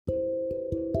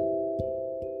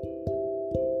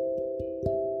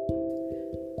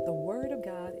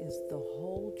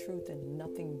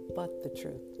the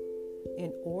truth.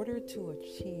 In order to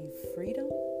achieve freedom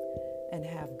and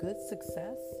have good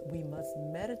success, we must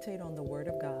meditate on the Word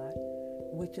of God,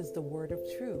 which is the word of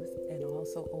truth, and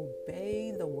also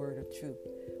obey the word of truth.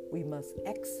 We must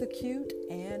execute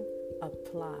and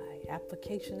apply.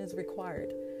 Application is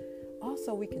required.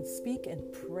 Also, we can speak and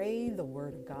pray the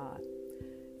word of God.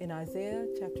 In Isaiah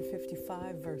chapter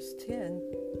 55, verse 10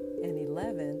 and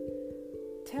 11,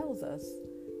 tells us,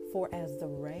 "For as the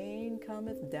rain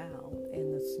cometh down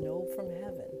and the snow from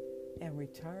heaven, and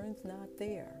returns not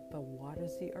there, but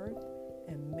waters the earth,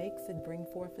 and makes it bring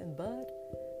forth and bud,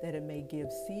 that it may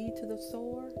give seed to the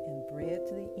sower and bread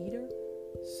to the eater,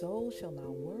 so shall my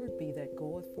word be that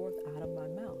goeth forth out of my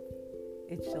mouth.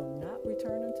 It shall not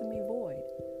return unto me void,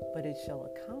 but it shall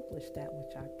accomplish that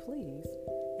which I please,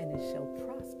 and it shall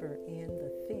prosper in the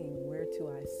thing whereto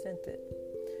I sent it."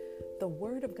 The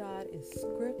Word of God is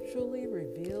scripturally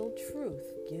revealed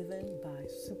truth given by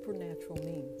supernatural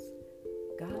means.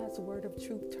 God's word of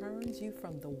truth turns you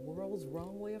from the world's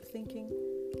wrong way of thinking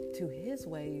to His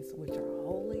ways, which are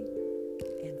holy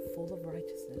and full of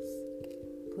righteousness.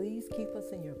 Please keep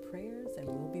us in your prayers, and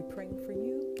we'll be praying for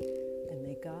you. And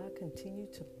may God continue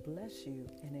to bless you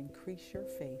and increase your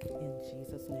faith in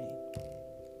Jesus' name.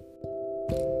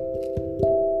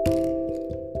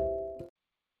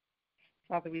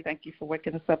 Father, we thank you for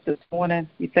waking us up this morning.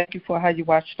 We thank you for how you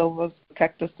watched over us,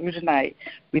 protect us through the night.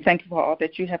 We thank you for all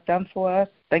that you have done for us.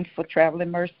 Thank you for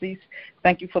traveling mercies.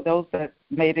 Thank you for those that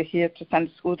made it here to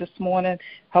Sunday school this morning.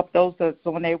 Help those that's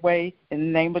on their way. In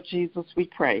the name of Jesus, we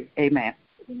pray. Amen.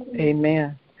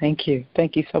 Amen. Thank you.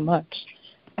 Thank you so much.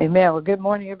 Amen. Well, good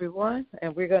morning, everyone.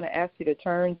 And we're going to ask you to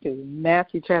turn to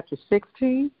Matthew chapter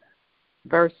 16,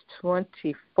 verse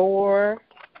 24.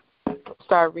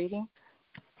 Start reading.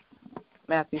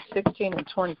 Matthew 16 and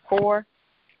 24.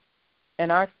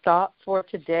 And our thought for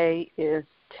today is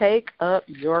take up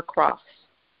your cross.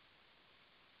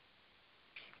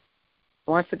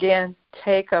 Once again,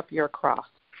 take up your cross.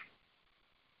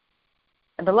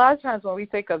 And a lot of times when we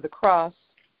think of the cross,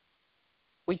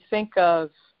 we think of,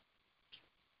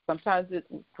 sometimes it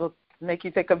will make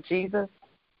you think of Jesus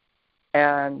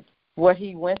and what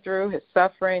he went through, his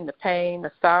suffering, the pain,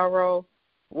 the sorrow,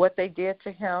 what they did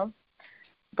to him.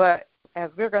 But as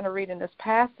we're going to read in this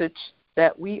passage,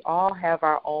 that we all have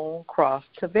our own cross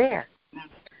to bear.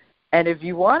 And if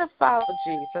you want to follow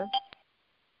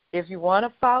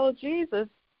Jesus,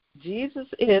 Jesus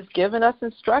is giving us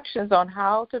instructions on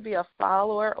how to be a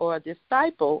follower or a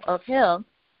disciple of him.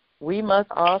 We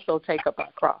must also take up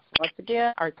our cross. Once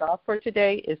again, our thought for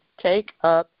today is take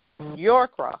up your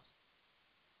cross.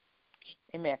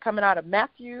 Amen. Coming out of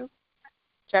Matthew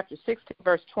chapter 16,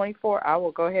 verse 24, I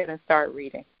will go ahead and start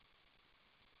reading.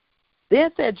 Then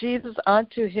said Jesus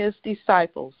unto his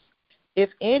disciples, If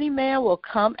any man will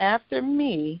come after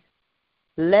me,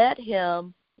 let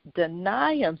him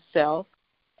deny himself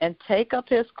and take up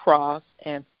his cross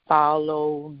and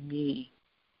follow me.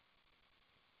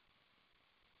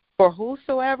 For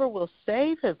whosoever will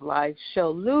save his life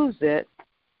shall lose it,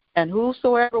 and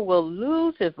whosoever will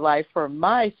lose his life for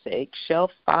my sake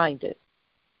shall find it.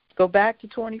 Go back to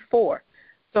 24.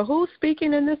 So who's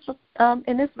speaking in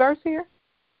this verse here?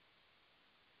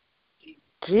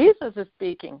 Jesus is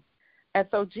speaking. And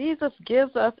so Jesus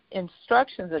gives us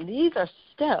instructions, and these are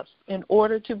steps in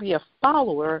order to be a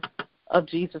follower of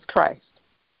Jesus Christ.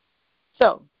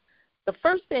 So the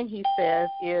first thing he says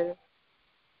is,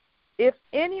 if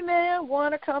any man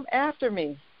want to come after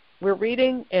me, we're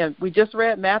reading, and we just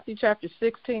read Matthew chapter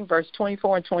 16, verse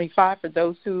 24 and 25. For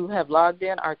those who have logged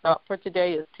in, our thought for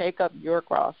today is take up your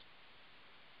cross.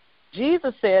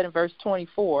 Jesus said in verse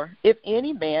 24, if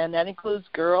any man, that includes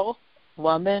girl,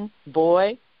 woman,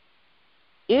 boy,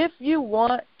 if you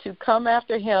want to come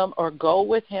after him or go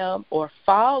with him or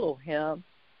follow him,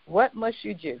 what must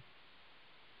you do?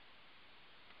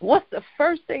 What's the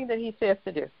first thing that he says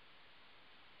to do?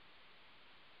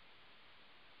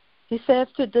 He says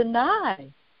to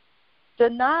deny.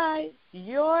 Deny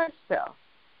yourself.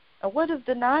 And what does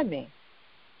deny mean?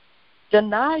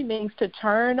 Deny means to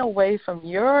turn away from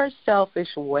your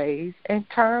selfish ways and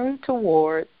turn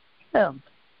toward him,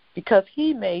 because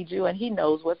he made you and he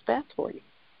knows what's best for you.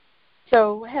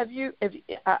 So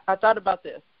I thought about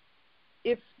this.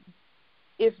 If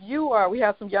you are, we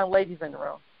have some young ladies in the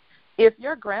room. If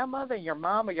your grandmother, your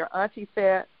mom, or your auntie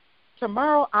said,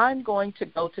 tomorrow I'm going to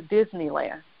go to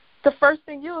Disneyland, the first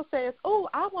thing you'll say is, oh,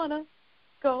 I want to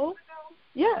go.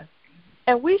 Yes.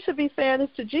 And we should be saying this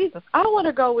to Jesus. I want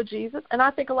to go with Jesus. And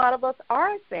I think a lot of us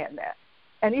are saying that.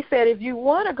 And he said, if you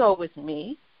want to go with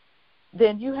me,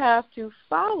 then you have to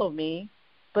follow me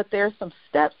but there's some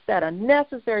steps that are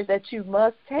necessary that you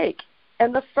must take.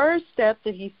 And the first step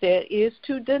that he said is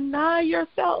to deny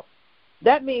yourself.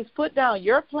 That means put down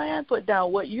your plan, put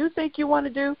down what you think you want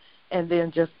to do, and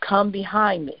then just come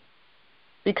behind me.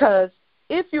 Because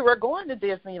if you were going to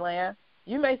Disneyland,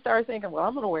 you may start thinking, well,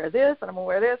 I'm going to wear this and I'm going to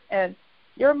wear this. And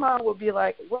your mom will be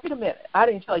like, wait a minute, I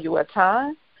didn't tell you what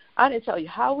time. I didn't tell you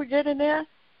how we're getting there.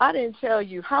 I didn't tell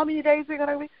you how many days we're going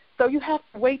to be. So you have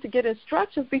to wait to get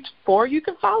instructions before you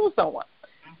can follow someone.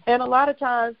 And a lot of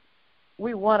times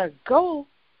we want to go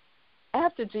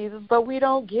after Jesus, but we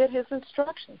don't get his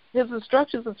instructions. His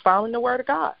instructions is following the Word of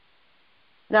God.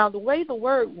 Now, the way the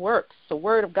Word works, the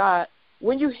Word of God,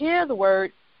 when you hear the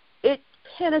Word, it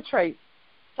penetrates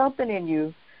something in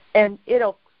you, and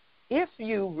it'll, if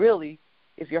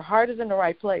your heart is in the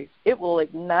right place, it will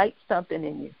ignite something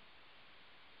in you.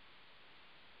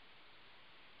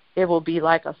 It will be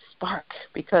like a spark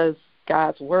because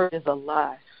God's Word is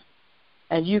alive.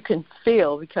 And you can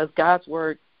feel because God's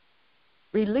Word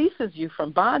releases you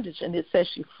from bondage and it sets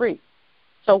you free.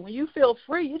 So when you feel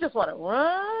free, you just want to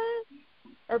run,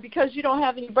 or because you don't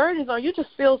have any burdens on, you just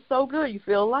feel so good. You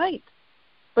feel light.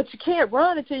 But you can't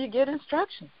run until you get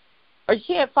instructions, or you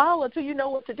can't follow until you know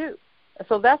what to do. And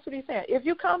so that's what he's saying. If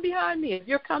you come behind me, if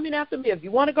you're coming after me, if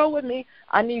you want to go with me,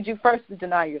 I need you first to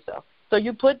deny yourself. So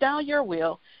you put down your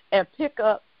will and pick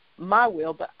up my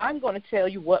will, but I'm going to tell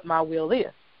you what my will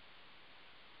is.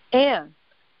 And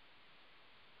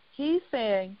he's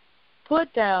saying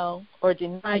put down or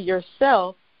deny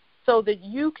yourself so that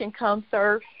you can come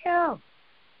serve him.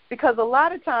 Because a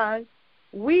lot of times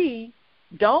we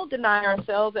don't deny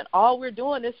ourselves and all we're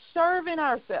doing is serving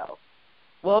ourselves.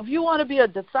 Well, if you want to be a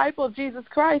disciple of Jesus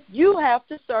Christ, you have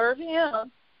to serve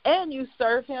him, and you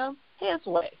serve him his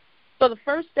way. So the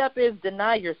first step is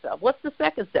deny yourself. What's the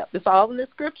second step? It's all in the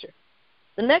scripture.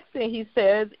 The next thing he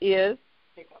says is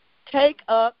take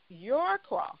up your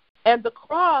cross. And the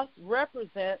cross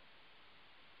represents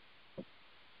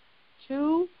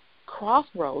two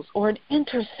crossroads or an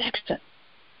intersection.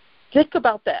 Think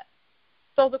about that.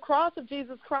 So the cross of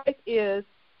Jesus Christ is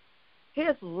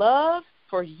his love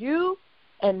for you,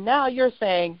 and now you're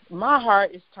saying, my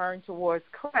heart is turned towards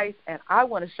Christ, and I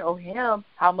want to show him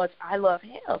how much I love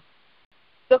him.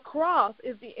 The cross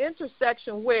is the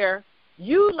intersection where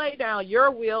you lay down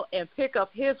your will and pick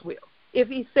up his will. If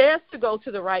he says to go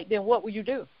to the right, then what will you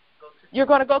do? You're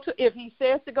going to go to, if he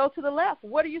says to go to the left,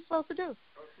 what are you supposed to do?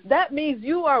 That means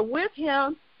you are with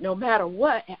him no matter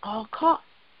what at all costs.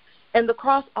 And the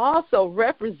cross also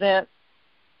represents,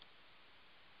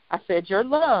 I said your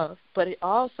love, but it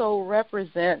also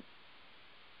represents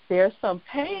there's some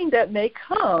pain that may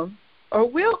come or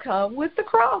will come with the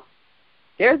cross.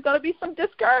 There's going to be some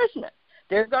discouragement.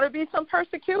 There's going to be some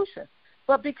persecution.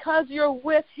 But because you're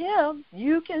with him,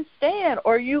 you can stand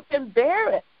or you can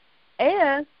bear it.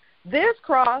 And this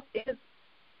cross is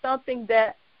something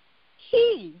that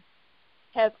he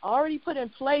has already put in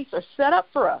place or set up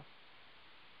for us.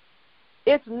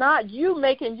 It's not you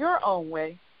making your own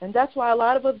way. And that's why a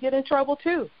lot of us get in trouble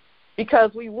too,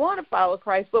 because we want to follow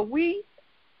Christ, but we,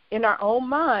 in our own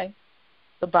mind,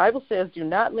 the Bible says, do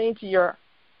not lean to your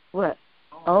what?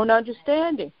 Own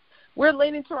understanding. We're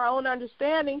leaning to our own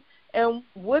understanding, and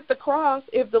with the cross,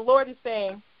 if the Lord is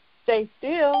saying, stay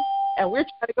still, and we're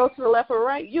trying to go to the left or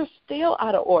right, you're still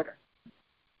out of order.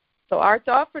 So our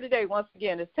thought for today, once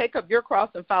again, is take up your cross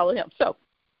and follow him. So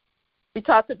we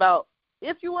talked about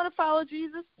if you want to follow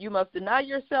Jesus, you must deny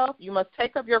yourself, you must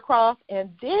take up your cross, and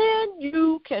then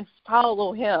you can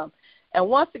follow him. And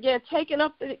once again, taking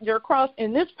up your cross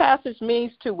in this passage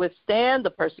means to withstand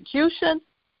the persecution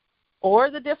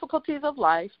or the difficulties of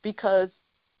life, because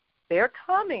they're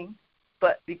coming,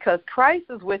 but because Christ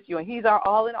is with you and he's our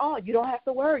all in all, you don't have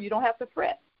to worry, you don't have to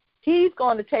fret. He's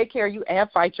going to take care of you and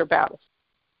fight your battles.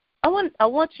 I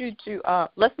want you to,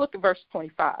 let's look at verse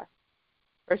 25.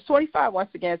 Verse 25 once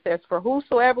again says, for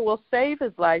whosoever will save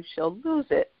his life shall lose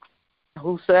it.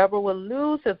 Whosoever will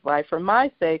lose his life for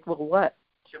my sake will what?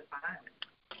 You'll find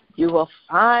it. You will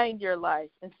find your life.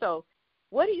 And so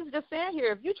what he's just saying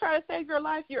here, if you try to save your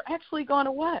life, you're actually going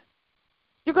to what?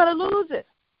 You're going to lose it.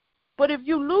 But if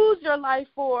you lose your life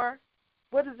for,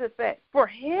 what does it say? For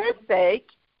his sake,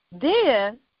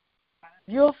 then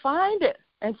you'll find it.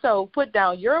 And so put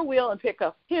down your will and pick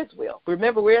up his will.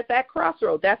 Remember, we're at that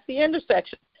crossroad. That's the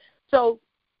intersection. So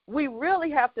we really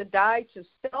have to die to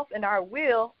self and our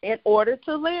will in order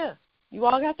to live. You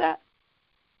all got that?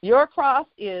 Your cross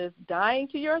is dying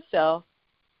to yourself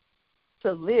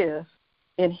to live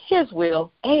in his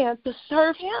will and to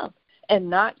serve him and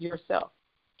not yourself.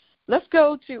 Let's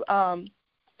go to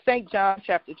St. John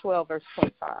chapter 12, verse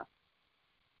 25.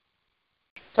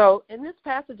 So in this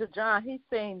passage of John, he's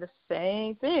saying the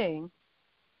same thing,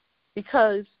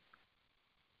 because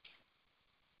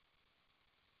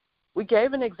we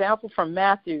gave an example from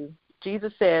Matthew.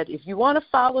 Jesus said, if you want to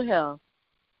follow him,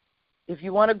 if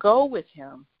you want to go with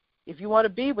him, if you want to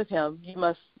be with him, you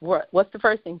must, what's the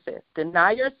first thing he said?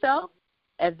 Deny yourself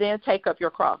and then take up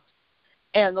your cross.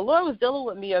 And the Lord was dealing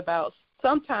with me about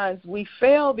sometimes we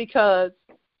fail because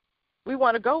we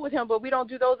want to go with him, but we don't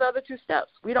do those other two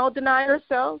steps. We don't deny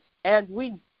ourselves, and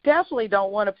we definitely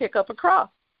don't want to pick up a cross,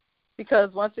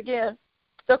 because, once again,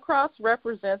 the cross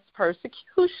represents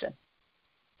persecution.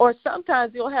 Or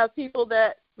sometimes you'll have people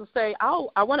that will say,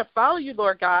 oh, I want to follow you,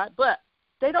 Lord God, but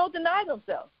they don't deny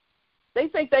themselves. They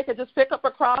think they could just pick up a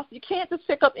cross. You can't just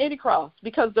pick up any cross,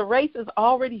 because the race is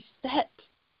already set.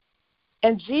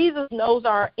 And Jesus knows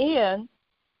our end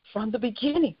from the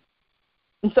beginning.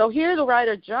 And so here the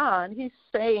writer John, he's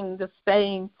saying the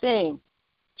same thing.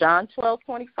 John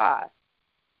 12:25.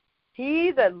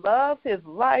 He that loves his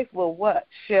life will what?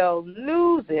 Shall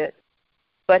lose it.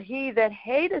 But he that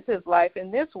hateth his life in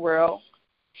this world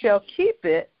shall keep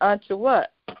it unto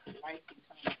what?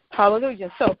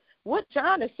 Hallelujah. So what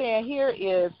John is saying here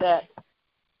is that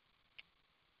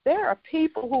there are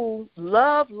people who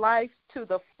love life to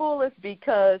the fullest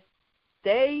because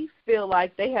they feel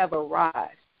like they have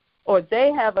arrived or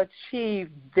they have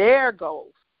achieved their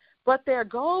goals. But their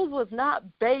goals was not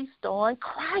based on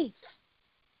Christ.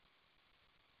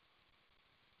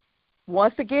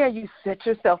 Once again, you set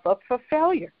yourself up for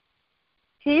failure.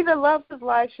 He that loves his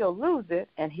life shall lose it,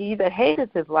 and he that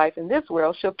hateth his life in this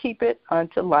world shall keep it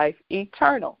unto life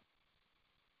eternal.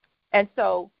 And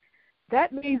so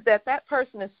that means that that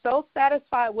person is so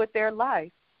satisfied with their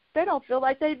life, they don't feel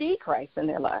like they need Christ in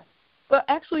their life. But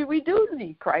actually, we do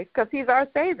need Christ because he's our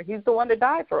Savior. He's the one that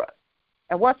died for us.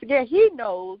 And once again, he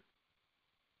knows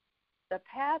the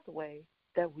pathway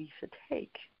that we should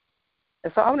take.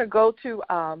 And so I'm going to go to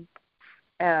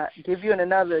give you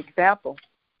another example.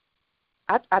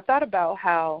 I thought about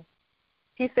how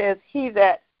he says, he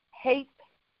that hates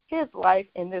his life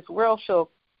in this world shall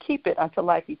keep it unto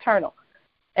life eternal.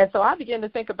 And so I began to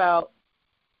think about,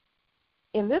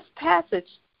 in this passage,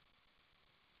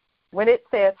 when it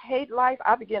says hate life,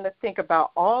 I began to think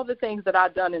about all the things that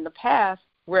I've done in the past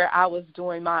where I was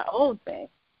doing my own thing.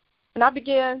 And I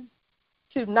began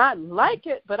to not like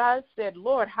it, but I said,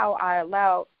 Lord, how I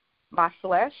allowed my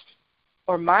flesh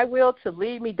or my will to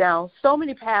lead me down so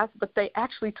many paths, but they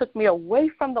actually took me away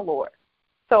from the Lord.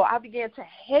 So I began to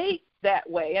hate that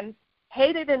way, and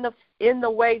hate it in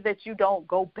the way that you don't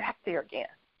go back there again.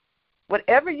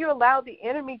 Whatever you allowed the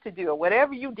enemy to do or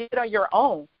whatever you did on your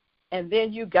own, and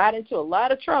then you got into a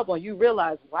lot of trouble and you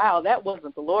realized, wow, that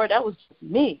wasn't the Lord, that was just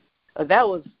me. Or that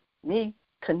was me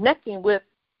connecting with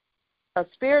a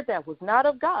spirit that was not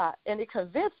of God, and it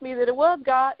convinced me that it was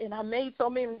God, and I made so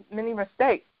many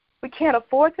mistakes. We can't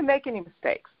afford to make any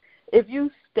mistakes. If you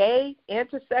stay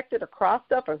intersected or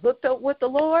crossed up or hooked up with the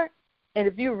Lord, and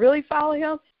if you really follow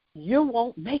him, you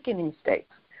won't make any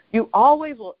mistakes. You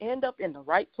always will end up in the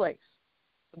right place.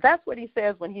 That's what he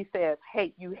says when he says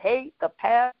hate. You hate the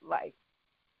past life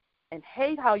and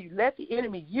hate how you let the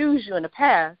enemy use you in the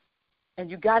past, and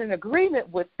you got in agreement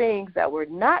with things that were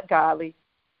not godly,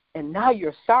 and now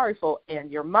you're sorrowful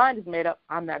and your mind is made up,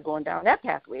 I'm not going down that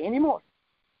pathway anymore.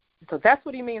 So that's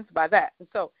what he means by that. And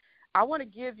so I want to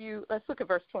give you, let's look at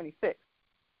verse 26.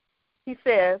 He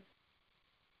says,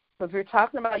 because we're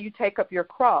talking about you take up your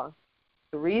cross.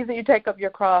 The reason you take up your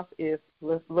cross is,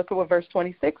 let's look at what verse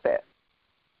 26 says.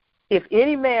 If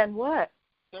any man what?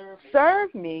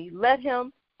 Serve me, let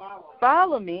him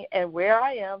follow me, and where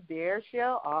I am, there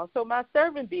shall also my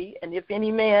servant be. And if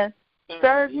any man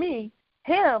serve me,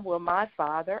 him will my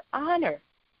Father honor.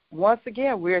 Once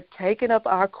again, we're taking up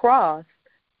our cross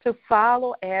to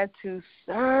follow and to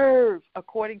serve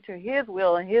according to his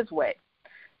will and his way.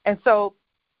 And so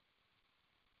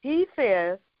he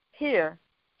says here,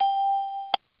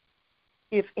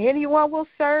 if anyone will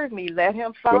serve me, let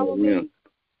him follow me.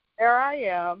 There I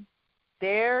am.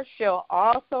 There shall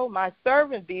also my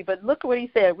servant be. But look at what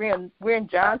he said. We're in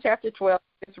John chapter 12.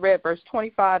 Just read verse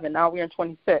 25, and now we're in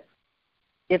 26.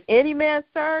 If any man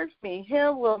serves me,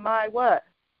 him will my what?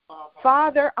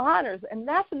 Father honors. And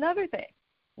that's another thing.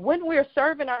 When we're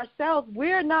serving ourselves,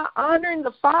 we're not honoring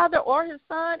the Father or his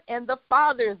Son, and the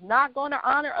Father is not going to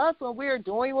honor us when we're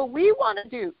doing what we want to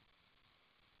do.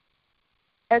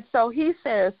 And so he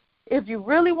says, if you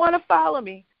really want to follow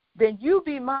me, then you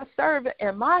be my servant,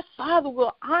 and my Father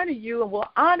will honor you and will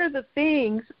honor the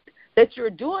things that you're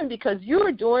doing, because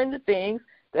you're doing the things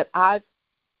that I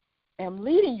am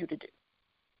leading you to do.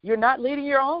 You're not leading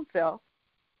your own self.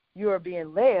 you are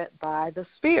being led by the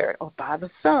Spirit or by the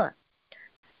Son.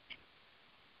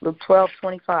 Luke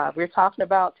 12:25. We're talking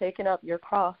about taking up your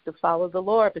cross to follow the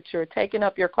Lord, but you're taking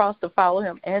up your cross to follow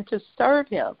him and to serve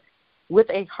him with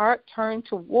a heart turned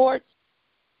towards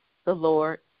the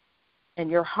Lord, and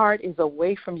your heart is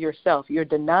away from yourself. You're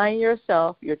denying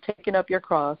yourself. You're taking up your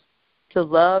cross to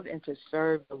love and to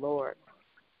serve the Lord.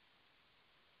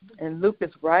 And Luke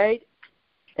is right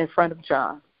in front of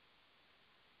John.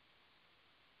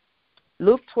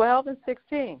 Luke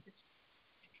 12:16.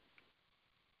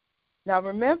 Now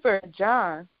remember,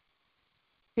 John,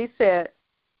 he said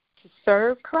to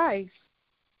serve Christ.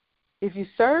 If you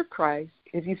serve Christ,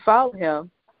 if you follow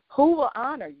him, who will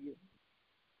honor you?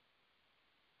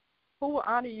 Who will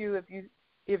honor you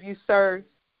if you serve?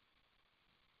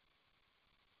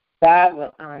 God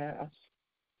will honor us.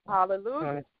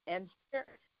 Hallelujah. And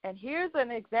here's an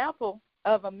example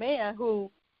of a man who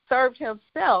served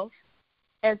himself.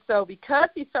 And so because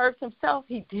he served himself,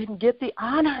 he didn't get the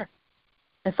honor.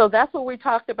 And so that's what we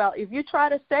talked about. If you try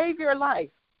to save your life,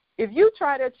 if you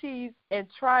try to achieve and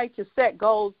try to set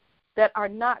goals that are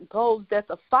not goals that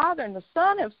the Father and the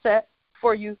Son have set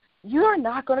for you, you're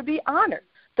not going to be honored.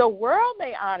 The world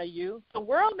may honor you. The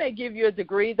world may give you a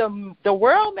degree. The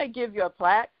world may give you a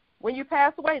plaque. When you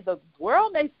pass away, the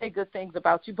world may say good things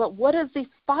about you. But what is the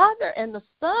Father and the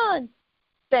Son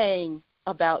saying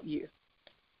about you?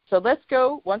 So let's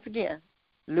go once again.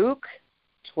 Luke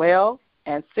 12:16.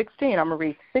 I'm going to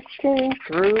read 16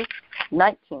 through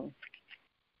 19.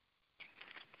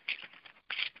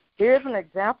 Here's an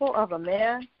example of a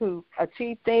man who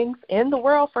achieved things in the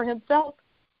world for himself,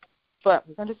 but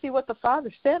we're going to see what the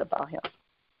Father said about him.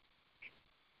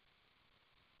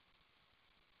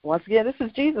 Once again, this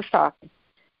is Jesus talking.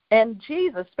 And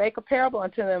Jesus spake a parable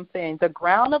unto them, saying, the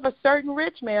ground of a certain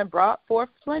rich man brought forth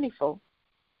plentiful,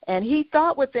 and he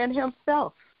thought within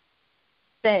himself,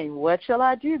 saying, what shall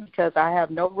I do, because I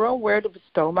have no room where to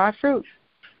bestow my fruit?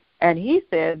 And he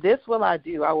said, this will I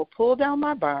do. I will pull down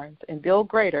my barns and build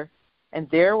greater, and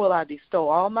there will I bestow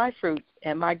all my fruits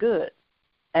and my goods.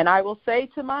 And I will say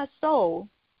to my soul,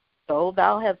 soul,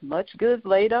 thou hast much goods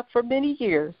laid up for many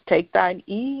years. Take thine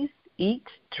ease, eat,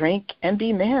 drink, and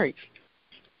be merry.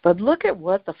 But look at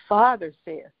what the Father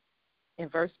says in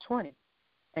verse 20.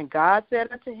 And God said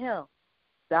unto him,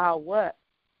 thou what?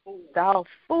 Thou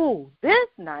fool, this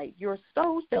night your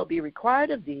soul shall be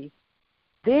required of thee.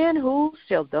 Then who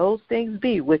shall those things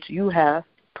be which you have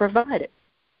provided?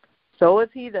 So is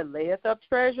he that layeth up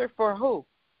treasure for who?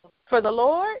 For the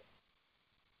Lord?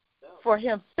 For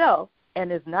himself,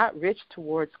 and is not rich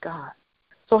towards God.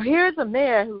 So here's a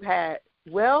man who had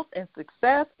wealth and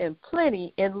success and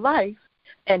plenty in life,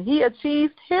 and he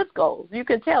achieved his goals. You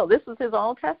can tell this is his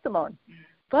own testimony.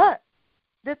 But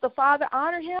did the Father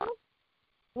honor him?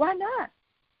 Why not?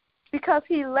 Because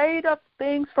he laid up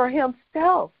things for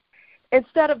himself.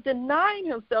 Instead of denying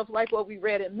himself like what we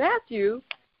read in Matthew,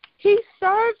 he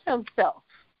served himself.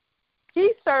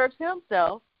 He served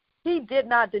himself. He did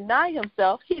not deny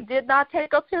himself. He did not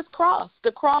take up his cross,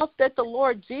 the cross that the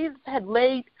Lord Jesus had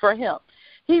laid for him.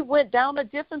 He went down a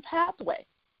different pathway.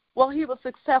 Well, he was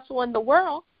successful in the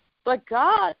world, but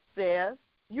God says,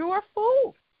 you are a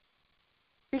fool.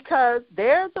 Because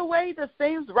there's a way that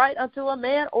seems right unto a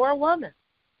man or a woman.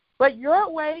 But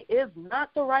your way is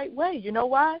not the right way. You know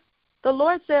why? The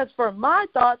Lord says, for my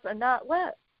thoughts are not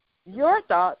what? Your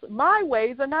thoughts. My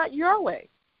ways are not your ways.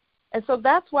 And so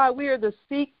that's why we are to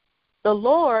seek the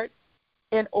Lord.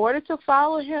 In order to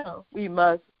follow him, we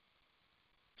must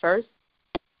first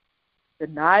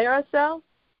deny ourselves,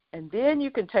 and then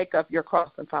you can take up your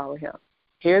cross and follow him.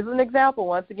 Here's an example,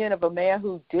 once again, of a man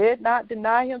who did not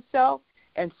deny himself,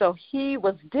 and so he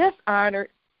was dishonored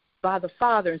by the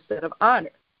Father instead of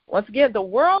honored. Once again, the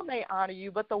world may honor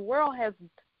you, but the world has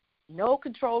no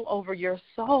control over your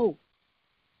soul.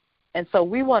 And so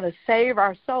we want to save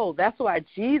our soul. That's why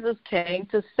Jesus came,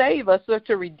 to save us or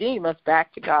to redeem us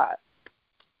back to God.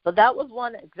 So that was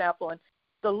one example. And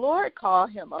the Lord called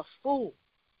him a fool.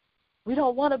 We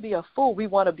don't want to be a fool. We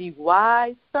want to be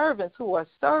wise servants who are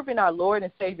serving our Lord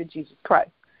and Savior Jesus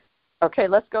Christ. Okay,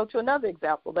 let's go to another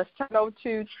example. Let's turn over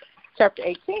to chapter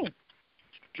 18.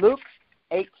 Luke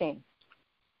 18.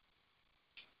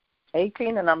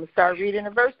 18, and I'm going to start reading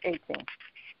in verse 18.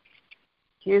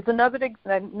 Here's another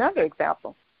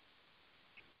example.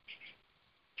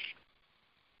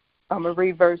 I'm going to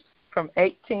read verse from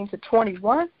 18 to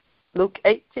 21. Luke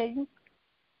 18,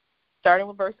 starting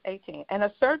with verse 18. And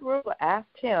a certain ruler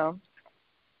asked him,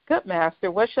 good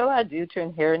master, what shall I do to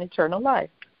inherit eternal life?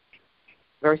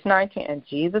 Verse 19, and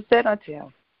Jesus said unto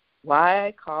him,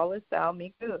 why callest thou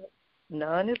me good?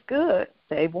 None is good,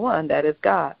 save one, that is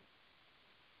God.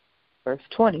 Verse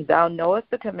 20, thou knowest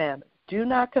the commandments. Do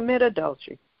not commit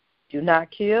adultery. Do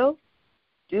not kill.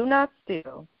 Do not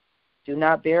steal. Do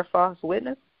not bear false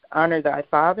witness. Honor thy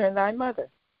father and thy mother.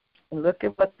 And look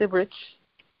at what the rich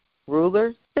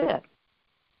ruler said.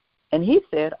 And he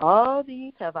said, all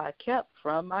these have I kept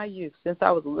from my youth. Since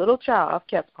I was a little child, I've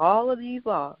kept all of these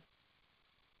laws.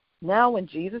 Now when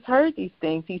Jesus heard these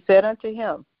things, he said unto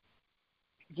him,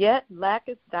 yet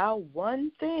lackest thou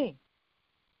one thing.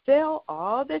 Sell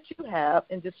all that you have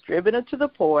and distribute unto the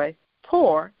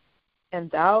poor,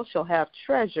 and thou shalt have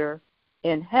treasure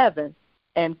in heaven,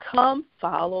 and come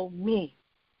follow me.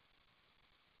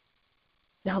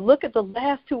 Now look at the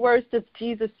last two words that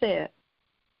Jesus said.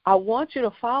 I want you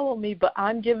to follow me, but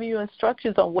I'm giving you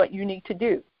instructions on what you need to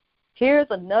do. Here's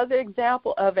another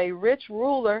example of a rich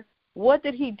ruler. What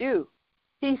did he do?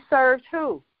 He served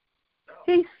who?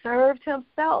 He served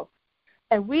himself.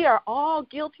 And we are all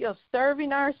guilty of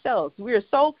serving ourselves. We are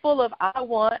so full of I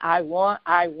want.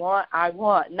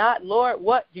 Not, Lord,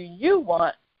 what do you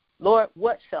want? Lord,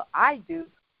 what shall I do?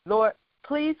 Lord,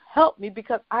 please help me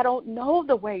because I don't know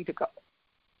the way to go.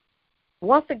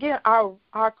 Once again, our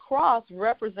cross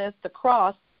represents the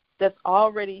cross that's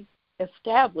already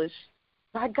established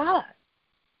by God.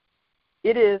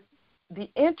 It is the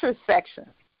intersection.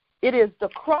 It is the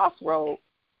crossroad.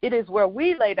 It is where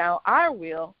we lay down our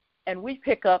will and we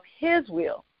pick up his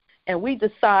will. And we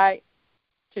decide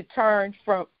to turn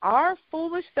from our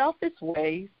foolish, selfish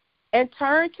ways and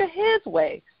turn to his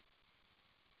ways.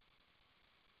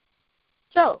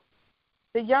 So,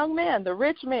 the young man, the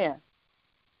rich man,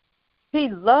 he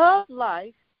loved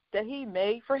life that he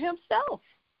made for himself.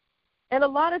 And a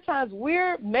lot of times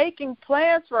we're making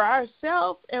plans for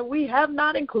ourselves and we have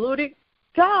not included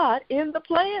God in the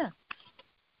plan.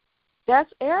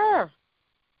 That's error.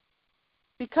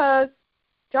 Because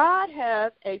God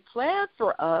has a plan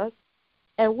for us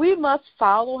and we must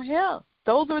follow him.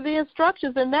 Those are the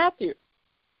instructions in Matthew.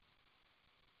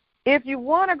 If you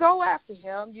want to go after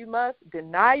him, you must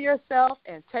deny yourself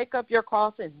and take up your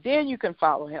cross, and then you can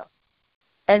follow him.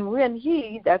 And when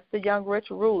he, that's the young rich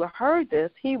ruler, heard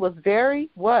this, he was very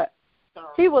what? Sorry.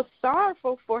 He was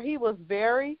sorrowful, for he was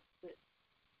very.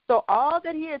 So all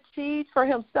that he achieved for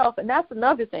himself, and that's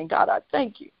another thing, God, I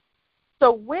thank you.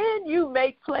 So when you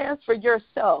make plans for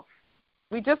yourself,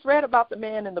 we just read about the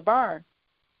man in the barn.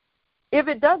 If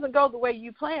it doesn't go the way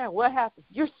you plan, what happens?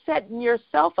 You're setting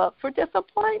yourself up for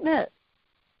disappointment.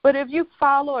 But if you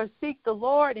follow or seek the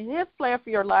Lord and his plan for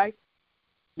your life,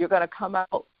 you're going to come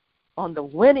out on the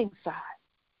winning side.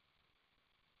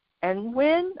 And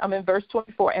when, I'm in verse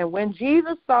 24, and when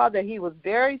Jesus saw that he was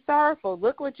very sorrowful,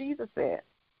 look what Jesus said.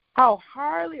 How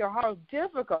hardly or how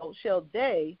difficult shall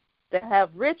they that have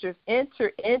riches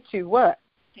enter into what?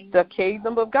 The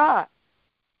kingdom of God.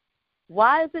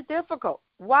 Why is it difficult?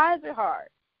 Why is it hard?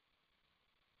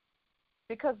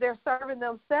 Because they're serving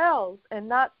themselves and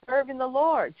not serving the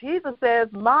Lord. Jesus says,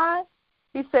 my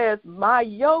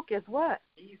yoke is what?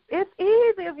 Easy. It's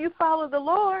easy if you follow the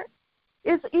Lord.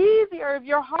 It's easier if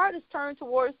your heart is turned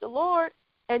towards the Lord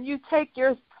and you take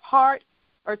your heart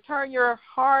or turn your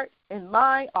heart and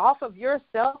mind off of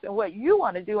yourself and what you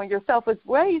want to do in your selfish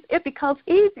ways. It becomes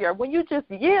easier when you just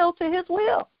yield to his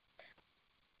will.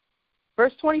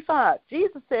 Verse 25,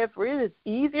 Jesus said, for it is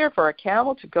easier for a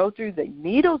camel to go through the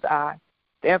needle's eye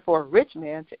than for a rich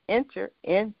man to enter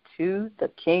into the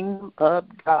kingdom of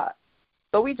God.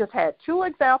 So we just had two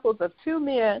examples of two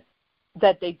men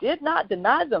that they did not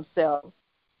deny themselves,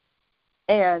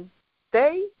 and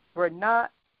they were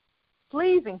not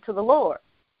pleasing to the Lord.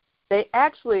 They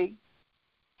actually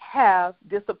have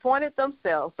disappointed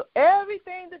themselves. So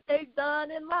everything that they've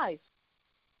done in life,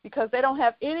 because they don't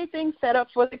have anything set up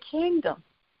for the kingdom.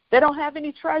 They don't have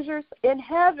any treasures in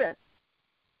heaven.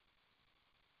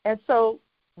 And so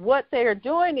what they are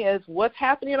doing is what's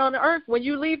happening on the earth. When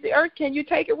you leave the earth, can you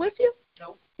take it with you?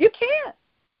 No. You can't.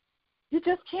 You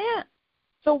just can't.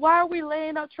 So why are we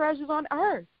laying up treasures on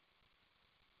earth?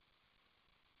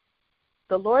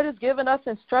 The Lord has given us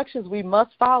instructions. We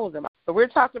must follow them. So we're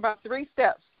talking about 3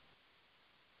 steps.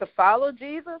 To follow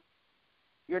Jesus,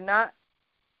 you're not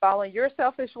following your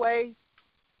selfish ways,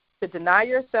 to deny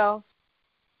yourself,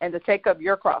 and to take up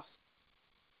your cross.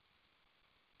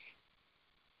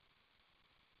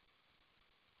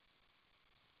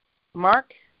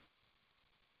 Mark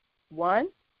 1,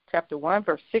 chapter 1,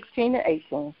 verse 16 and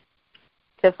 18.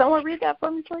 Can someone read that for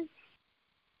me, please?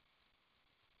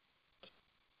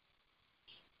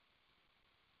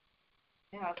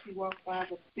 Now, as he walked by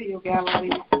the Sea of Galilee,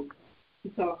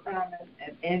 he saw Simon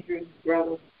and Andrew's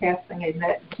brothers casting a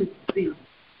net into the sea,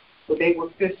 for they were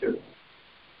fishers.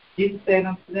 Jesus said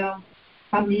unto them,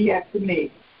 come ye after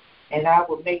me, and I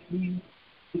will make you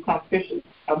become fishers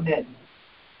of men.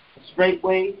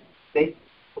 Straightway they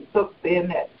took their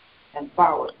nets and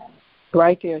followed him.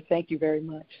 Right there. Thank you very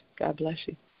much. God bless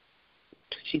you.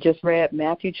 She just read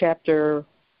Mark chapter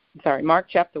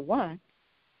 1,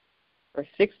 verse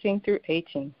 16 through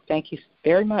 18. Thank you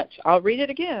very much. I'll read it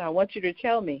again. I want you to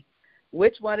tell me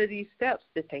which one of these steps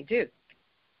did they do.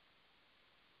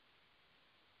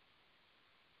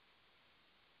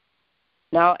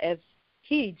 Now, as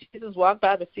Jesus walked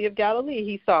by the Sea of Galilee,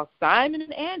 he saw Simon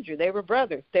and Andrew. They were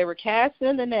brothers. They were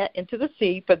casting the net into the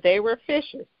sea, for they were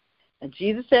fishers. And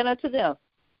Jesus said unto them,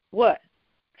 what?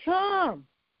 Come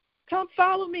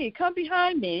follow me. Come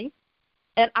behind me,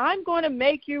 and I'm going to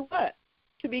make you what?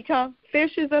 To become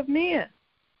fishers of men.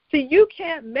 See, you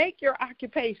can't make your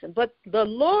occupation, but the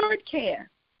Lord can.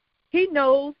 He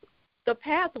knows the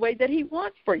pathway that he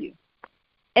wants for you.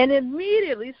 And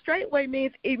immediately, straightway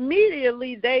means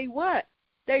immediately they what?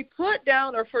 They put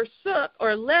down or forsook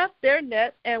or left their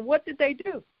net, and what did they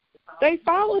do? They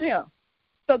followed him.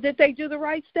 So did they do the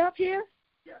right step here?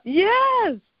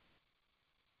 Yes.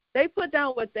 They put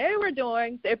down what they were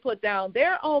doing. They put down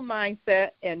their own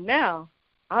mindset, and now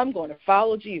I'm going to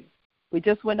follow Jesus. We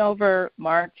just went over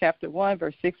Mark chapter 1,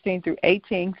 verse 16 through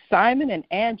 18. Simon and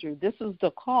Andrew, this is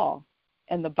the call.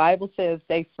 And the Bible says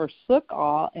they forsook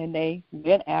all, and they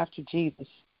went after Jesus.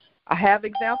 I have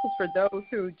examples for those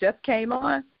who just came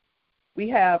on. We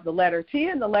have the letter T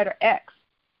and the letter X.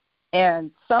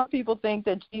 And some people think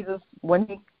that Jesus, when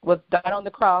he was died on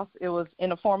the cross, it was in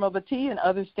the form of a T, and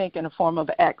others think in the form of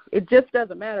an X. It just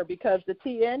doesn't matter, because the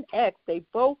T and X, they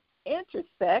both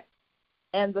intersect,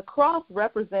 and the cross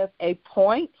represents a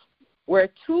point where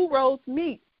two roads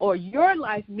meet, or your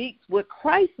life meets with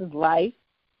Christ's life,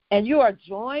 and you are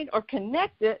joined or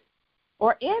connected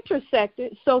or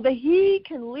intersected so that he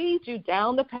can lead you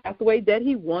down the pathway that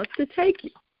he wants to take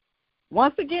you.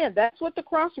 Once again, that's what the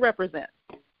cross represents.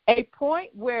 A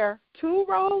point where two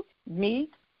roads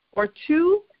meet or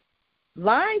two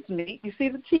lines meet. You see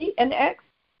the T and X?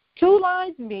 Two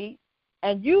lines meet,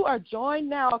 and you are joined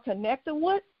now, connected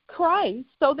with Christ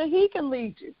so that he can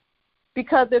lead you.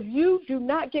 Because if you do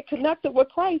not get connected with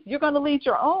Christ, you're going to lead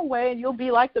your own way, and you'll be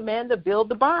like the man that built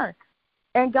the barn.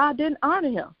 And God didn't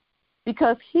honor him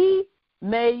because he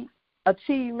made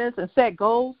achievements and set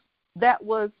goals that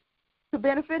was to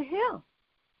benefit him.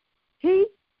 He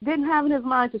didn't have in his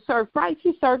mind to serve Christ.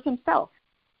 He served himself.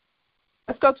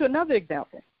 Let's go to another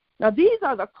example. Now, these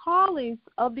are the callings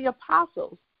of the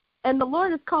apostles, and the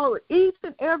Lord is calling each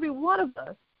and every one of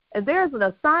us, and there's an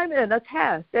assignment and a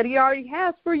task that he already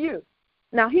has for you.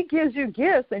 Now, he gives you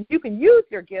gifts, and you can use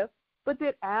your gifts, but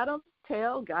did Adam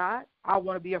tell God, I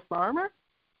want to be a farmer,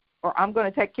 or I'm going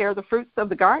to take care of the fruits of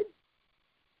the garden?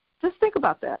 Just think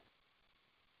about that.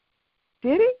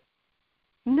 Did he?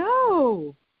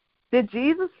 No. Did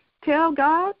Jesus tell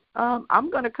God, I'm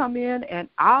going to come in and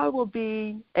I will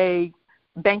be a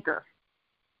banker?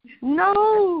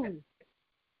 No.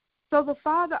 So the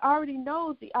Father already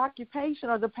knows the occupation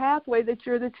or the pathway that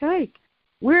you're to take.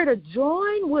 We're to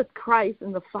join with Christ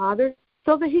and the Father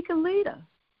so that he can lead us.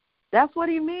 That's what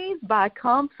he means by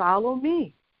come follow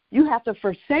me. You have to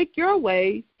forsake your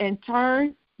ways and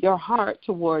turn your heart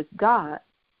towards God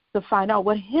to find out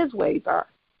what his ways are.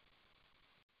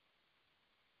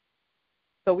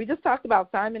 So we just talked about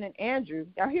Simon and Andrew.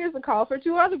 Now here's a call for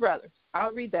two other brothers.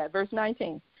 I'll read that, verse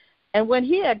 19. And when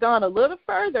he had gone a little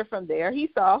further from there, he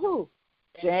saw who?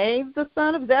 James, the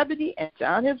son of Zebedee, and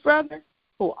John, his brother,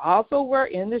 who also were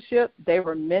in the ship. They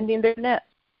were mending their nets.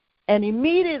 And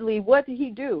immediately, what did he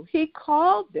do? He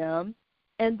called them,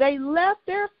 and they left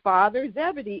their father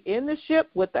Zebedee in the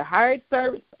ship with the hired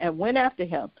servants and went after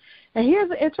him. And here's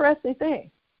the interesting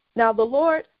thing. Now, the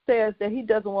Lord says that he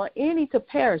doesn't want any to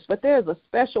perish, but there's a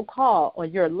special call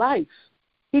on your life.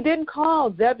 He didn't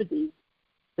call Zebedee,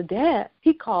 the dad.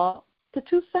 He called the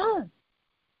two sons.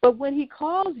 But when he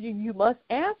calls you, you must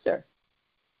answer.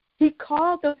 He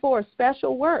called them for a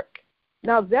special work.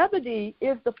 Now, Zebedee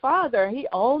is the father. He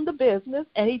owned the business,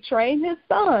 and he trained his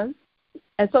sons.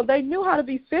 And so they knew how to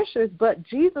be fishers, but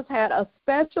Jesus had a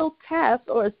special task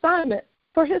or assignment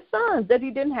for his sons that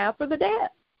he didn't have for the dad.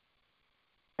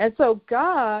 And so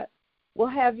God will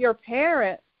have your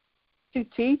parents to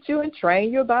teach you and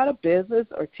train you about a business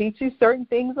or teach you certain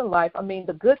things in life,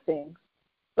 the good things.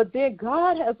 But then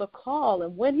God has a call,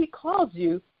 and when he calls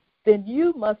you, then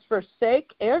you must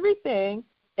forsake everything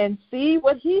and see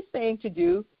what he's saying to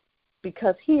do,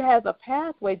 because he has a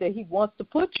pathway that he wants to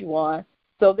put you on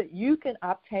so that you can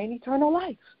obtain eternal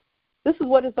life. This is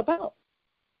what it's about.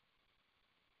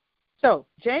 So,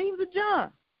 James and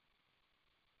John,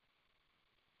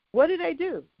 what did they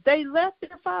do? They left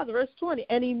their father, verse 20,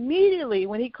 and immediately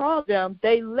when he called them,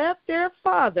 they left their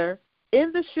father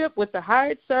in the ship with the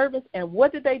hired servants, and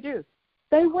what did they do?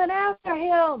 They went after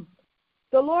him.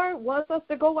 The Lord wants us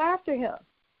to go after him.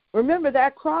 Remember,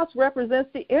 that cross represents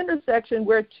the intersection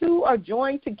where two are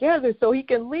joined together so he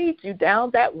can lead you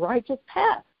down that righteous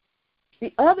path.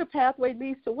 The other pathway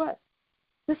leads to what?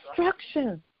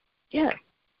 Destruction. Yes.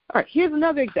 All right, here's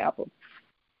another example.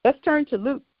 Let's turn to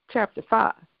Luke chapter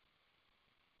 5.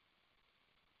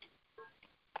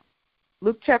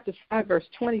 Luke chapter 5, verse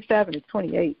 27 and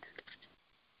 28.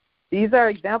 These are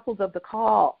examples of the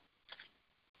call.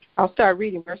 I'll start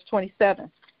reading verse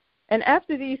 27. And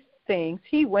after these things,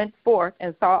 he went forth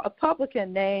and saw a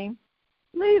publican named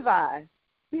Levi.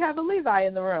 We have a Levi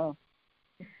in the room.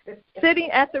 Sitting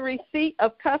at the receipt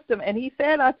of custom, and he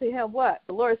said unto him, what?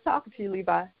 The Lord is talking to you,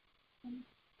 Levi.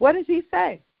 What does he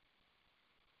say?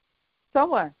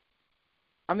 Someone.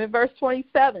 I'm in verse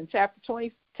 27,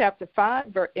 chapter 5,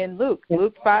 in Luke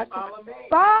 5.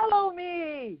 Follow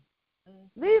me.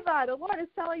 Levi, the Lord is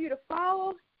telling you to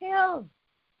follow him.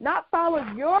 Not follow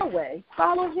your way,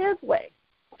 follow his way.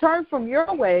 Turn from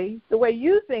your way, the way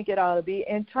you think it ought to be,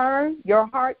 and turn your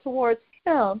heart towards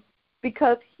him,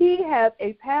 because he has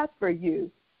a path for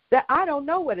you that I don't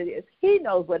know what it is. He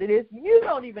knows what it is. You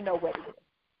don't even know what it is.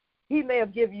 He may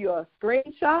have given you a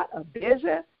screenshot, a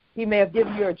vision. He may have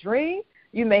given you a dream.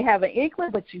 You may have an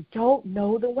inkling, but you don't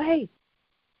know the way.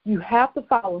 You have to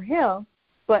follow him,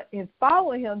 but in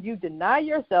following him, you deny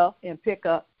yourself and pick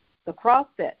up the cross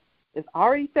that is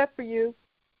already set for you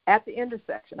at the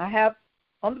intersection. I have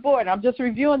on the board, I'm just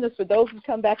reviewing this for those who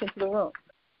come back into the room.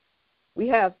 We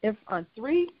have on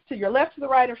 3 to your left, to the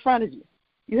right, in front of you.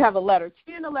 You have a letter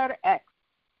T and a letter X.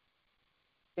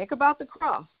 Think about the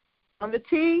cross. On the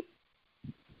T,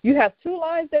 you have 2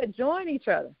 lines that join each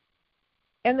other.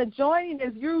 And the joining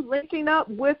is you linking up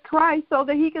with Christ so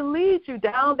that he can lead you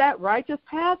down that righteous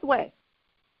pathway.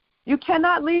 You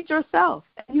cannot lead yourself.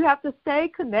 You have to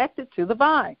stay connected to the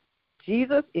vine.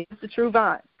 Jesus is the true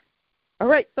vine. All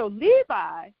right, so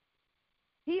Levi,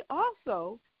 he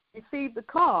also received the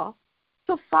call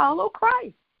to follow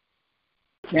Christ.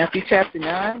 Matthew chapter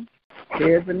 9,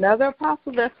 there's another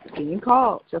apostle that's being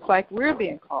called, just like we're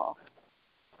being called.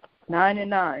 9 and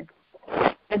 9.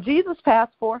 And Jesus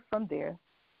passed forth from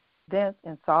thence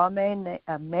and saw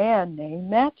a man named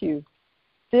Matthew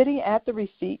sitting at the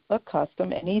receipt of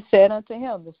custom, and he said unto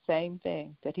him the same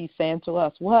thing that he's saying to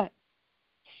us. What?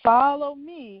 Follow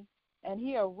me. And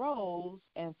he arose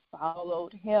and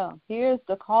followed him. Here's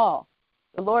the call.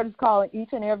 The Lord is calling each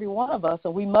and every one of us,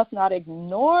 and we must not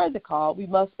ignore the call. We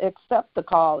must accept the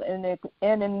call. And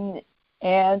in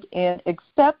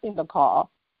accepting the call,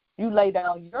 you lay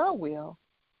down your will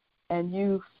and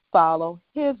you follow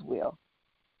his will.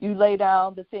 You lay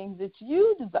down the things that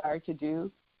you desire to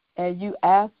do, and you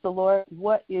ask the Lord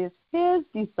what is his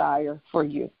desire for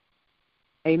you.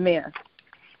 Amen.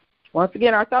 Once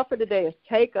again, our thought for today is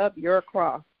take up your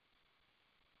cross.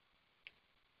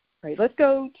 All right, let's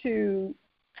go to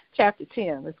chapter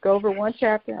 10. Let's go over one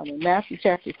chapter. I'm in Matthew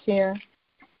chapter 10,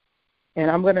 and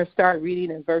I'm going to start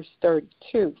reading in verse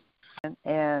 32.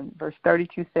 And verse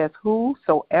 32 says,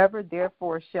 whosoever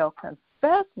therefore shall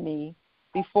confess me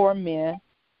before men,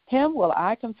 him will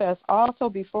I confess also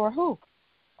before who?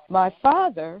 My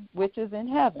Father which is in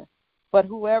heaven. But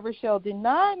whoever shall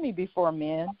deny me before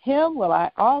men, him will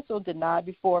I also deny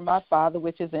before my Father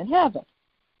which is in heaven.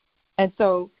 And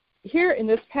so here in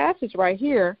this passage right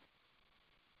here,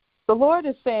 the Lord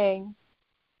is saying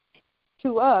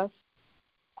to us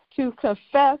to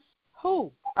confess who?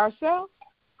 Ourselves?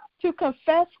 To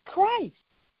confess Christ.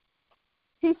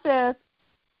 He says,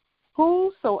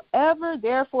 whosoever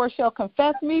therefore shall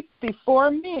confess me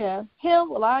before men, him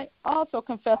will I also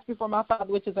confess before my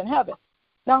Father which is in heaven.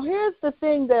 Now, here's the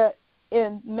thing that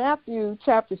in Matthew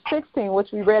chapter 16,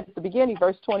 which we read at the beginning,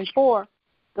 verse 24,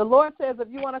 the Lord says, if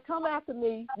you want to come after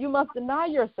me, you must deny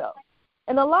yourself.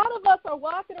 And a lot of us are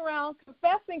walking around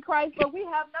confessing Christ, but we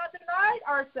have not denied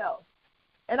ourselves.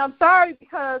 And I'm sorry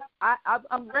because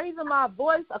I'm raising my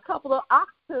voice a couple of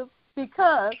octaves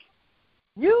because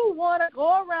you want to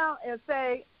go around and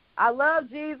say, I love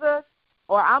Jesus,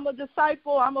 or I'm a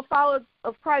disciple, I'm a follower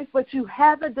of Christ, but you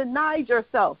haven't denied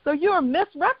yourself. So you're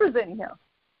misrepresenting him.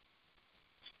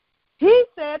 He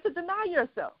said to deny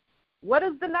yourself. What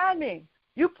does deny mean?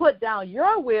 You put down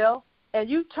your will and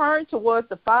you turn towards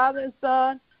the Father and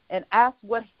Son and ask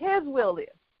what his will is.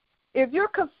 If you're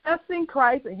confessing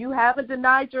Christ and you haven't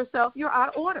denied yourself, you're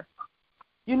out of order.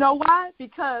 You know why?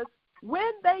 Because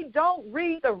when they don't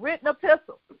read the written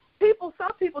epistle,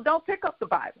 some people don't pick up the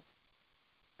Bible.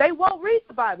 They won't read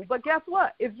the Bible. But guess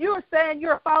what? If you're saying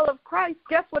you're a follower of Christ,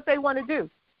 guess what they want to do?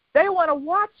 They want to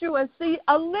watch you and see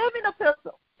a living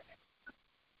epistle.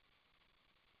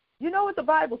 You know what the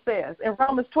Bible says in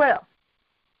Romans 12?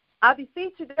 I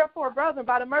beseech you, therefore, brethren,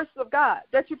 by the mercy of God,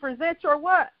 that you present your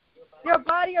what? Your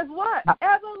body as what?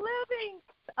 As a living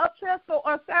epistle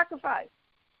or sacrifice.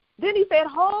 Then he said,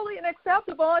 holy and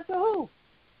acceptable unto who?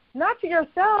 Not to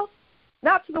yourself,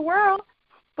 not to the world,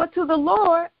 but to the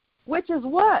Lord, which is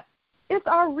what? It's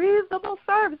our reasonable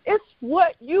service. It's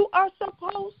what you are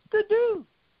supposed to do.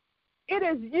 It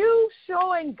is you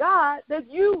showing God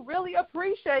that you really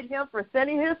appreciate him for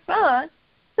sending his son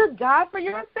to die for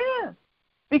your sins.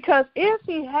 Because if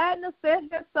he hadn't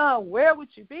sent his son, where would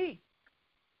you be?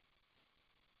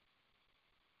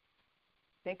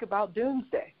 Think about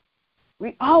doomsday.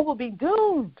 We all will be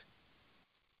doomed.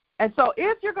 And so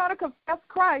if you're going to confess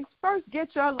Christ, first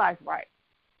get your life right.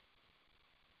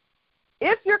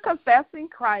 If you're confessing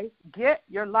Christ, get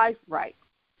your life right.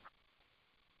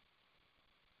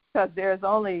 Because there's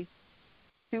only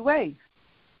two ways.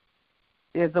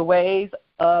 There's the ways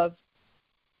of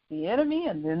the enemy,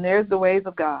 and then there's the ways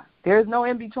of God. There's no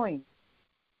in between.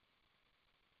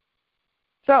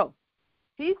 So,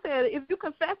 he said, if you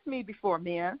confess me before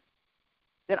men,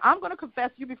 then I'm going to confess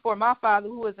you before my Father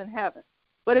who is in heaven.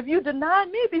 But if you deny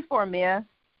me before men,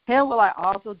 him will I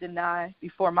also deny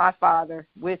before my Father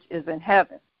which is in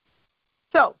heaven.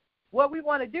 So, what we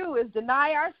want to do is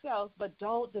deny ourselves, but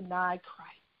don't deny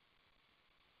Christ.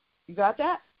 You got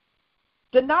that?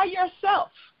 Deny yourself.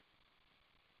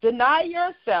 Deny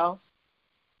yourself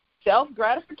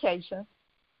self-gratification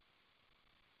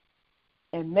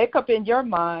and make up in your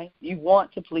mind you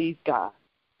want to please God,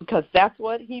 because that's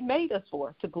what he made us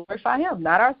for, to glorify him,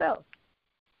 not ourselves.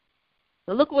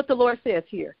 So look what the Lord says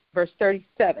here, verse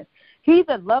 37. He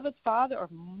that loveth father or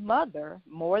mother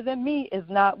more than me is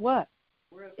not what?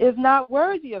 Is not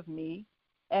worthy of me.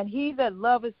 And he that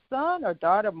loveth son or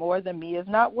daughter more than me is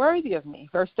not worthy of me.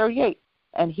 Verse 38.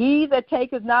 And he that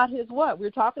taketh not his what? We're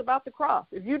talking about the cross.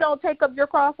 If you don't take up your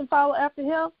cross and follow after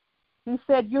him, he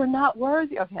said you're not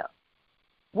worthy of him.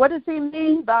 What does he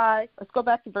mean by, let's go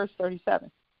back to verse 37.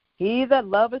 He that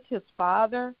loveth his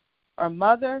father or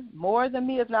mother more than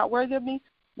me is not worthy of me.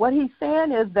 What he's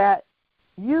saying is that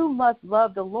you must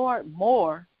love the Lord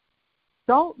more.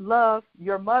 Don't love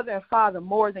your mother and father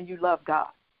more than you love God.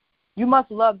 You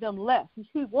must love them less.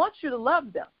 He wants you to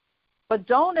love them. But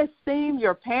don't esteem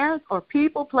your parents or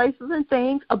people, places, and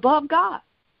things above God.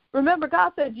 Remember,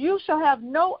 God said, you shall have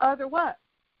no other what?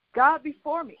 God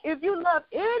before me. If you love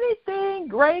anything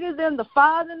greater than the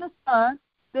Father and the Son,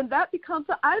 then that becomes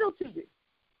an idol to you.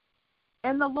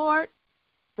 And the Lord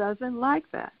doesn't like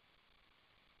that.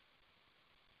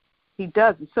 He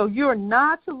doesn't. So you're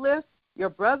not to lift your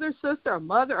brother, sister, or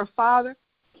mother, or father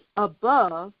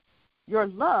above your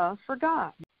love for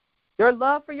God. Your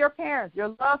love for your parents,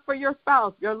 your love for your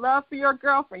spouse, your love for your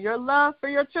girlfriend, your love for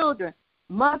your children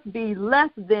must be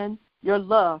less than your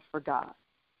love for God.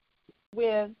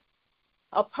 When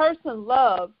a person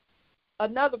loves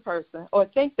another person or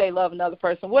think they love another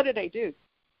person, what do?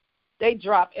 They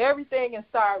drop everything and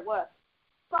start what?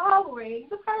 Following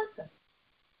the person.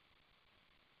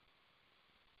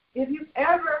 If you've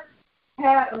ever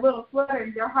had a little flutter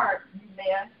in your heart,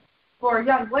 man, for a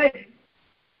young lady,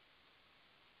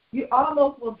 you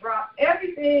almost will drop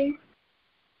everything,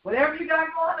 whatever you got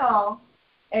going on,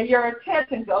 and your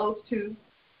attention goes to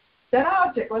that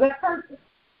object or that person.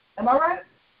 Am I right?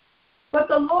 But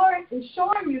the Lord is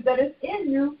showing you that it's in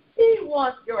you. He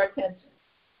wants your attention.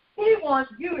 He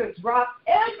wants you to drop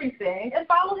everything and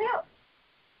follow him.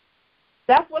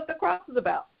 That's what the cross is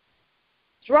about.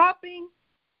 Dropping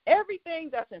everything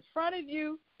that's in front of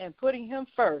you and putting him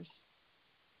first.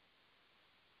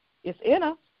 It's in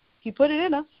us. He put it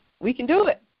in us. We can do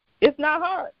it. It's not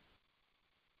hard.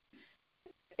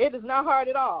 It is not hard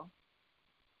at all.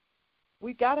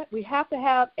 We got it. We have to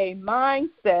have a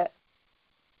mindset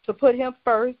to put him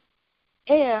first,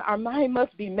 and our mind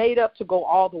must be made up to go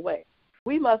all the way.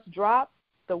 We must drop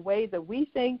the way that we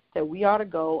think that we ought to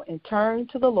go and turn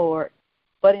to the Lord.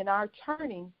 But in our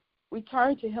turning, we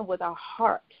turn to him with our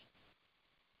heart.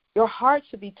 Your heart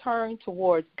should be turned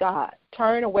towards God.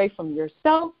 Turn away from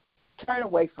yourself. Turn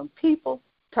away from people.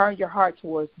 Turn your heart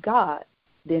towards God.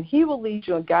 Then he will lead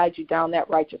you and guide you down that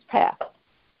righteous path.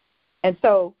 And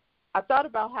so I thought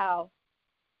about how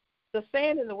the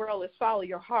saying in the world is follow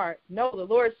your heart. No, the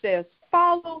Lord says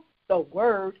follow the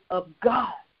word of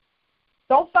God.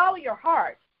 Don't follow your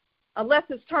heart unless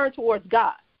it's turned towards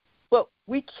God. But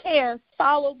we can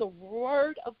follow the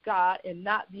word of God and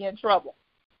not be in trouble.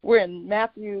 We're in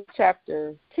Matthew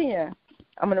chapter 10.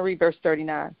 I'm going to read verse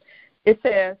 39. It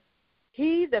says,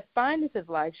 he that findeth his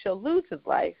life shall lose his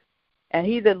life, and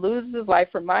he that loses his life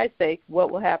for my sake,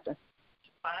 what will happen?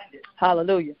 Find it.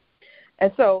 Hallelujah.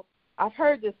 And so I've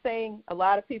heard this saying, a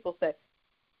lot of people say,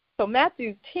 so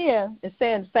Matthew 10 is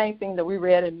saying the same thing that we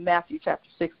read in Matthew chapter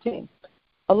 16.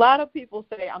 A lot of people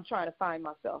say, I'm trying to find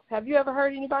myself. Have you ever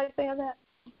heard anybody saying that?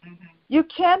 Mm-hmm. You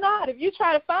cannot. If you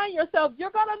try to find yourself,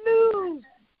 you're going to lose.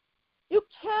 You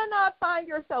cannot find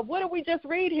yourself. What did we just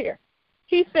read here?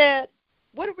 He said,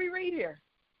 what did we read here?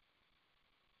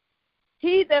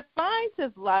 He that finds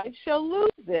his life shall lose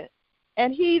it,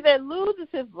 and he that loses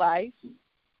his life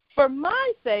for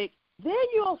my sake, then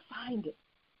you'll find it.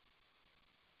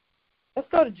 Let's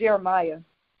go to Jeremiah.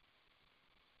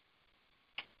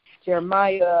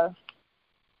 Jeremiah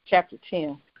chapter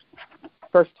 10,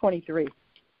 verse 23.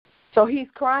 So he's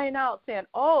crying out saying,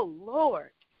 oh,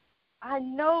 Lord, I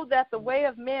know that the way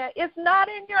of man is not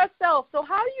in yourself. So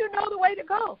how do you know the way to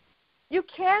go? You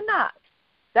cannot.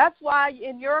 That's why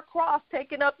in your cross,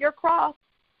 taking up your cross,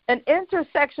 an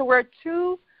intersection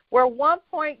where one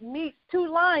point meets,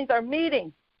 two lines are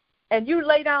meeting, and you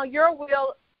lay down your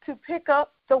will to pick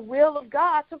up the will of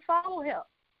God to follow him.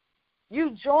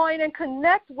 You join and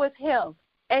connect with him,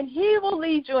 and he will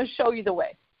lead you and show you the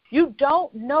way. You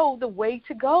don't know the way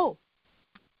to go.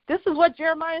 This is what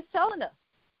Jeremiah is telling us.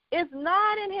 It's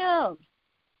not in him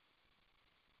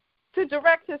to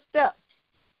direct his steps.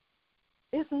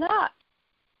 It's not.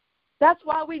 That's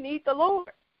why we need the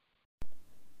Lord.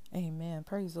 Amen.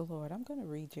 Praise the Lord. I'm going to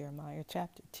read Jeremiah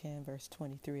chapter 10, verse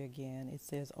 23 again. It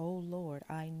says, O Lord,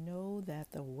 I know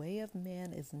that the way of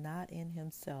man is not in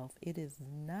himself. It is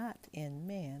not in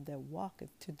man that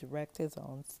walketh to direct his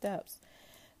own steps.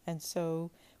 And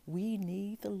so we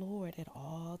need the Lord at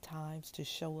all times to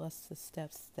show us the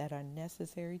steps that are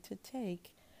necessary to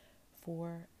take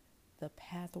for the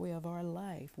pathway of our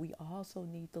life. We also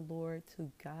need the Lord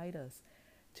to guide us,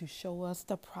 to show us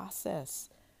the process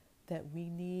that we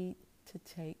need to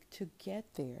take to get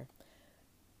there.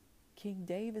 King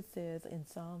David says in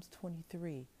Psalms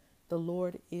 23, the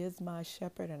Lord is my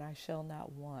shepherd and I shall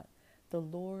not want. The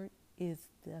Lord is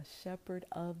the shepherd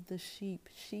of the sheep.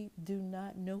 Sheep do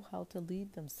not know how to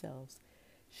lead themselves.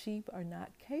 Sheep are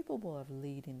not capable of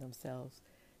leading themselves.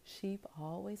 Sheep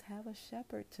always have a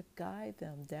shepherd to guide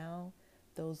them down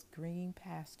those green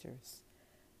pastures,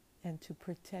 and to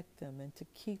protect them and to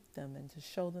keep them and to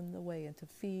show them the way and to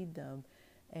feed them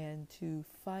and to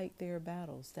fight their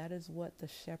battles. That is what the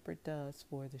shepherd does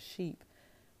for the sheep.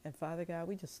 And Father God,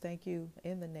 we just thank you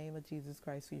in the name of Jesus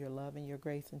Christ for your love and your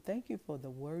grace. And thank you for the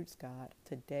words, God,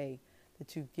 today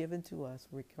that you've given to us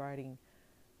regarding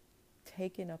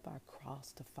taking up our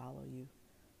cross to follow you.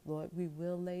 Lord, we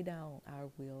will lay down our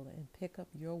will and pick up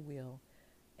your will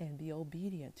and be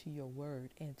obedient to your word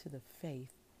and to the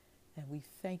faith. And we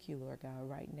thank you, Lord God,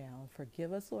 right now.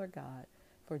 Forgive us, Lord God,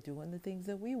 for doing the things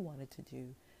that we wanted to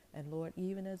do. And Lord,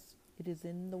 even as it is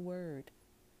in the word,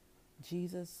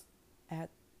 Jesus,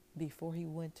 before he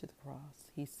went to the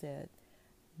cross, he said,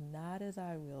 not as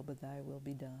I will, but thy will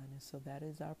be done. And so that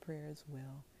is our prayer as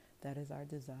well. That is our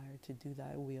desire to do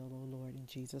thy will, O Lord, in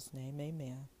Jesus' name,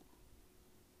 amen.